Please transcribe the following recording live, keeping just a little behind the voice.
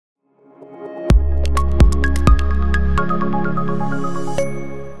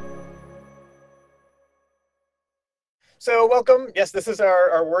So welcome. Yes, this is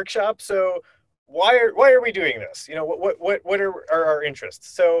our workshop. So why are we doing this? What are our interests?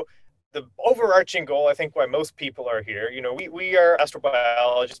 So the overarching goal, I think, why most people are here. We are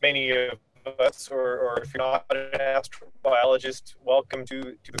astrobiologists, many of us, or if you're not an astrobiologist, welcome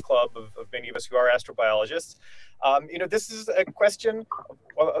to the club of many of us who are astrobiologists. This is a question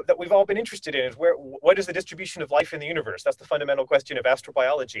that we've all been interested in: is what is the distribution of life in the universe? That's the fundamental question of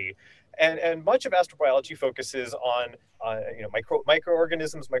astrobiology, and much of astrobiology focuses on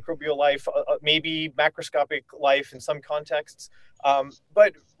microorganisms, microbial life, maybe macroscopic life in some contexts.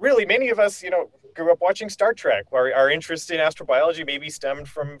 But really, many of us, grew up watching Star Trek. Our interest in astrobiology maybe stemmed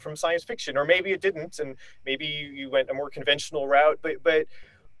from science fiction, or maybe it didn't, and maybe you went a more conventional route. But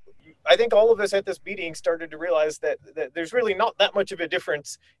I think all of us at this meeting started to realize that there's really not that much of a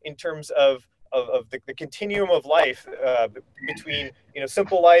difference in terms of the continuum of life between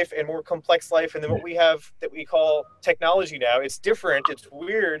simple life and more complex life, and then what we have that we call technology now. It's different, it's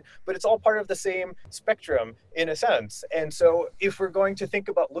weird, but it's all part of the same spectrum in a sense. And so if we're going to think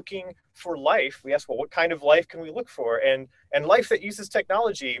about looking for life, we ask, well, what kind of life can we look for? And life that uses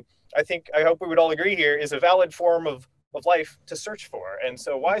technology, I hope we would all agree here, is a valid form of life to search for. And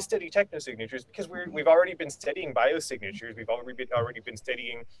so why study technosignatures? Because we've already been studying biosignatures. We've already been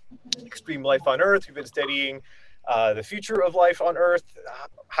studying extreme life on Earth. We've been studying the future of life on Earth,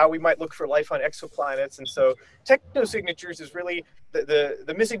 how we might look for life on exoplanets. And so technosignatures is really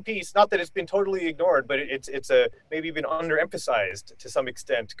the missing piece. Not that it's been totally ignored, but it's maybe been underemphasized to some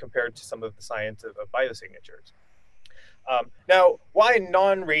extent compared to some of the science of biosignatures. Now, why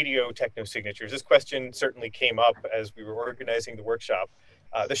non-radio technosignatures? This question certainly came up as we were organizing the workshop.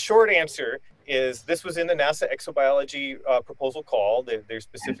 The short answer is this was in the NASA exobiology proposal call. They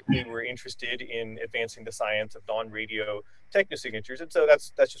specifically were interested in advancing the science of non-radio technosignatures, and so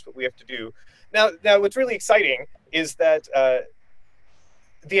that's just what we have to do. Now what's really exciting is that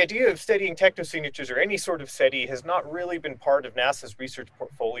the idea of studying technosignatures or any sort of SETI has not really been part of NASA's research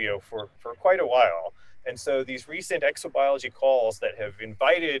portfolio for quite a while. And so these recent exobiology calls that have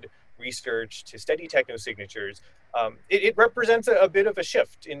invited research to study technosignatures, it represents a bit of a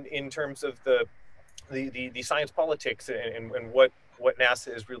shift in terms of the science politics and what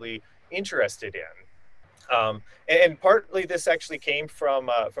NASA is really interested in. And partly this actually came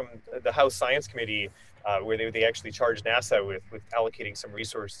from the House Science Committee, where they actually charged NASA with allocating some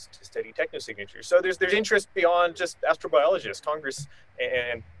resources to study technosignatures. So there's interest beyond just astrobiologists. Congress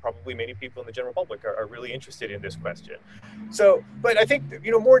and probably many people in the general public are really interested in this question. So, but I think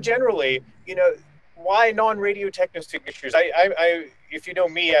more generally, why non-radio technosignatures? If you know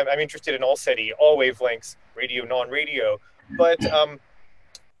me, I'm interested in all SETI, all wavelengths, radio, non-radio, but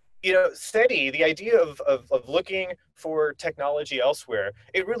SETI, the idea of looking for technology elsewhere,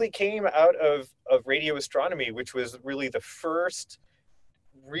 it really came out of radio astronomy, which was really the first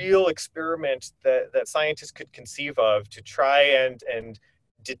real experiment that scientists could conceive of to try and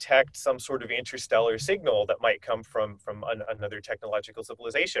detect some sort of interstellar signal that might come from another technological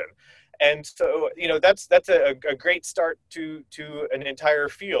civilization. And so, that's a great start to an entire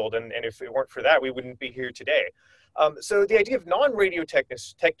field. And if it weren't for that, we wouldn't be here today. So the idea of non-radio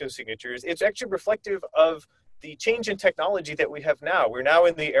technosignatures, it's actually reflective of the change in technology that we have now. We're now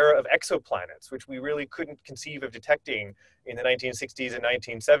in the era of exoplanets, which we really couldn't conceive of detecting in the 1960s and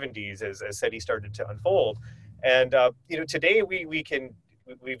 1970s as SETI started to unfold. And today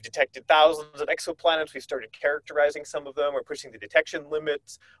we've detected thousands of exoplanets. We've started characterizing some of them. We're pushing the detection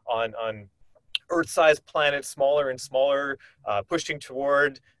limits on Earth-sized planets, smaller and smaller, pushing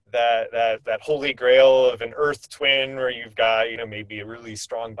toward that holy grail of an Earth twin, where you've got maybe a really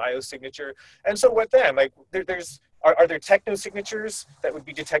strong biosignature. And so what then? Like are there technosignatures that would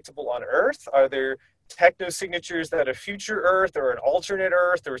be detectable on Earth? Are there technosignatures that a future Earth or an alternate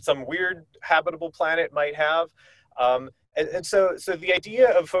Earth or some weird habitable planet might have? And so the idea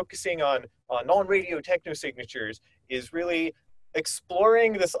of focusing on non-radio technosignatures is really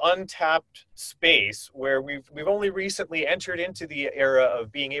exploring this untapped space where we've only recently entered into the era of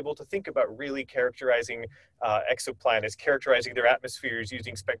being able to think about really characterizing exoplanets, characterizing their atmospheres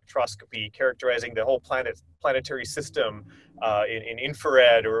using spectroscopy, characterizing the whole planetary system in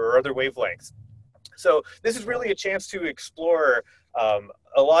infrared or other wavelengths. So this is really a chance to explore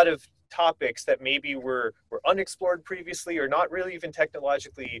a lot of topics that maybe were unexplored previously or not really even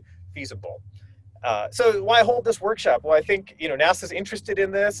technologically feasible. So why hold this workshop? Well, I think NASA's interested in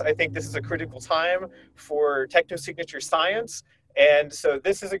this. I think this is a critical time for technosignature science, and so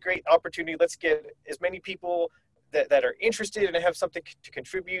this is a great opportunity. Let's get as many people that are interested and have something to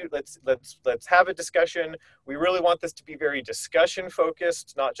contribute. Let's have a discussion. We really want this to be very discussion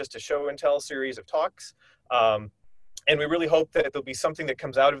focused, not just a show and tell series of talks. And we really hope that there'll be something that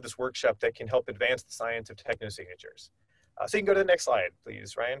comes out of this workshop that can help advance the science of technosignatures. So you can go to the next slide,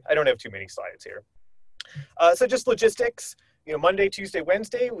 please, Ryan. I don't have too many slides here. So just logistics. Monday, Tuesday,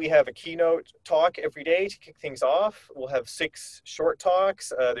 Wednesday, we have a keynote talk every day to kick things off. We'll have 6 short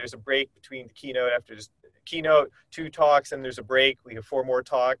talks. There's a break between the keynote after just keynote, 2 talks, and there's a break. We have 4 more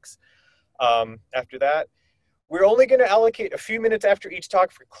talks after that. We're only going to allocate a few minutes after each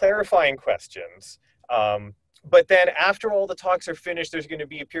talk for clarifying questions. But then after all the talks are finished, there's going to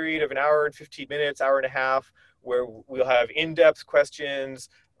be a period of an hour and 15 minutes, hour and a half, where we'll have in-depth questions,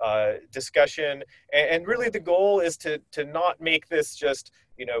 discussion, and really the goal is to not make this just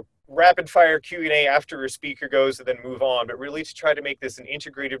rapid fire Q&A after a speaker goes and then move on, but really to try to make this an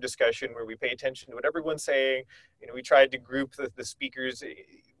integrative discussion where we pay attention to what everyone's saying. We tried to group the speakers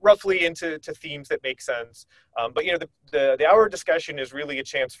roughly into themes that make sense. But the hour discussion is really a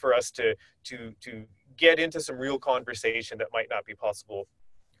chance for us to get into some real conversation that might not be possible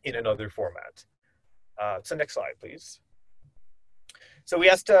in another format. So next slide, please. So we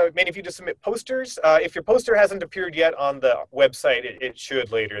asked many of you to submit posters. If your poster hasn't appeared yet on the website, it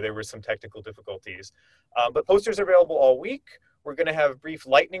should later. There were some technical difficulties. But posters are available all week. We're going to have brief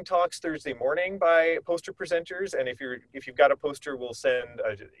lightning talks Thursday morning by poster presenters. And if you've got a poster, we'll send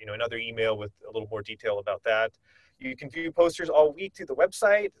another email with a little more detail about that. You can view posters all week through the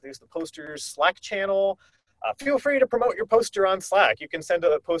website. There's the posters Slack channel. Feel free to promote your poster on Slack. You can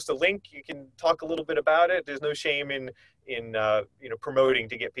post a link. You can talk a little bit about it. There's no shame in promoting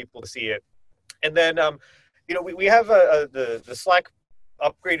to get people to see it. And then we have the Slack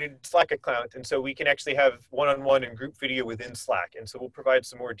upgraded Slack account, and so we can actually have one-on-one and group video within Slack. And so we'll provide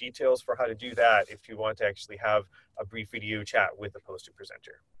some more details for how to do that if you want to actually have a brief video chat with the poster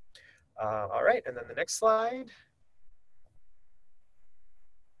presenter. All right, and then the next slide.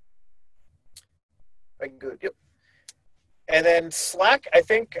 Good. Yep. And then Slack, I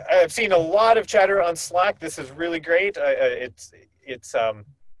think I've seen a lot of chatter on Slack. This is really great. It's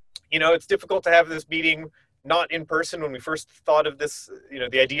difficult to have this meeting not in person. When we first thought of this,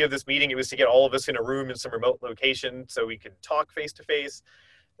 the idea of this meeting, it was to get all of us in a room in some remote location so we could talk face to face.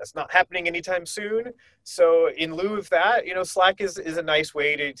 That's not happening anytime soon. So in lieu of that, Slack is a nice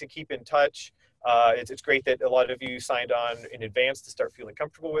way to keep in touch. It's great that a lot of you signed on in advance to start feeling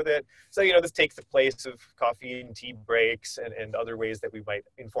comfortable with it. So, this takes the place of coffee and tea breaks and other ways that we might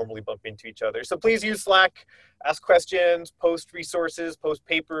informally bump into each other. So please use Slack, ask questions, post resources, post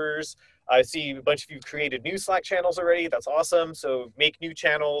papers. I see a bunch of you created new Slack channels already. That's awesome. So make new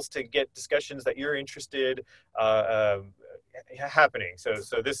channels to get discussions that you're interested happening. So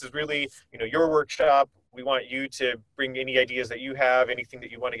this is really, your workshop. We want you to bring any ideas that you have, anything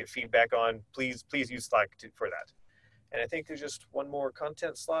that you want to get feedback on. Please use Slack for that. And I think there's just one more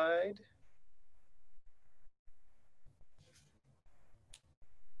content slide.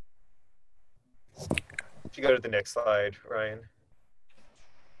 If you go to the next slide, Ryan.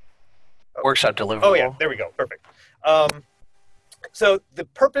 Oh. Workshop deliverable. Oh yeah, there we go. Perfect. So the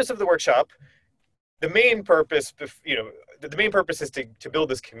purpose of the workshop, the main purpose, the main purpose is to build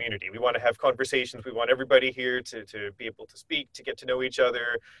this community. We want to have conversations. We want everybody here to be able to speak, to get to know each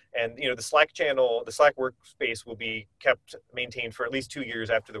other. And the Slack channel, the Slack workspace will be maintained for at least 2 years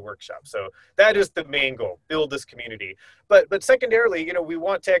after the workshop. So that is the main goal, build this community. But secondarily, we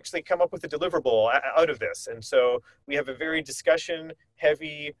want to actually come up with a deliverable out of this. And so we have a very discussion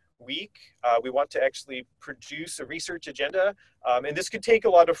heavy week. We want to actually produce a research agenda, and this could take a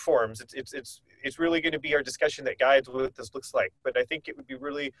lot of forms. It's really going to be our discussion that guides what this looks like. But I think it would be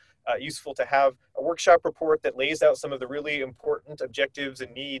really useful to have a workshop report that lays out some of the really important objectives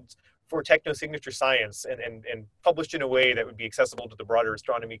and needs for technosignature science and published in a way that would be accessible to the broader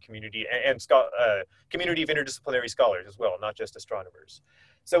astronomy community and community of interdisciplinary scholars as well, not just astronomers.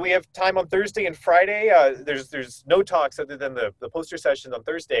 So we have time on Thursday and Friday. There's no talks other than the poster sessions on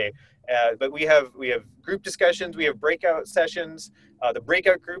Thursday, but we have group discussions. We have breakout sessions. The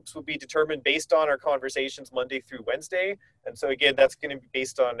breakout groups will be determined based on our conversations Monday through Wednesday, and so again, that's going to be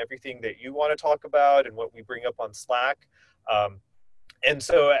based on everything that you want to talk about and what we bring up on Slack. And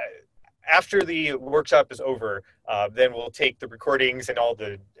so after the workshop is over, then we'll take the recordings and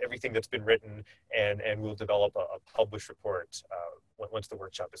everything that's been written, and we'll develop a published report once the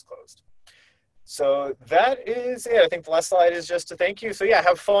workshop is closed. So that is it. I think the last slide is just to thank you. So yeah,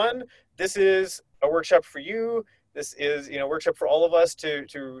 have fun. This is a workshop for you. This is a workshop for all of us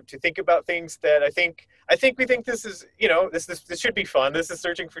to think about things that I think we think this is this should be fun. This is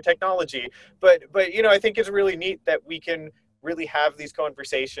searching for technology, but I think it's really neat that we can really have these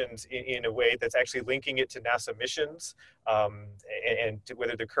conversations in a way that's actually linking it to NASA missions, and to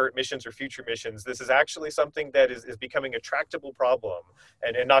whether they're current missions or future missions. This is actually something that is becoming a tractable problem,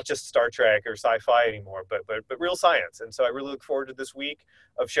 and not just Star Trek or sci-fi anymore, but real science. And so I really look forward to this week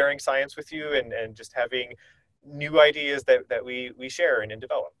of sharing science with you, and just having new ideas that we share and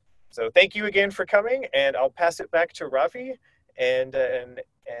develop. So thank you again for coming, and I'll pass it back to Ravi, and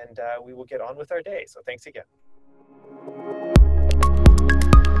we will get on with our day. So thanks again.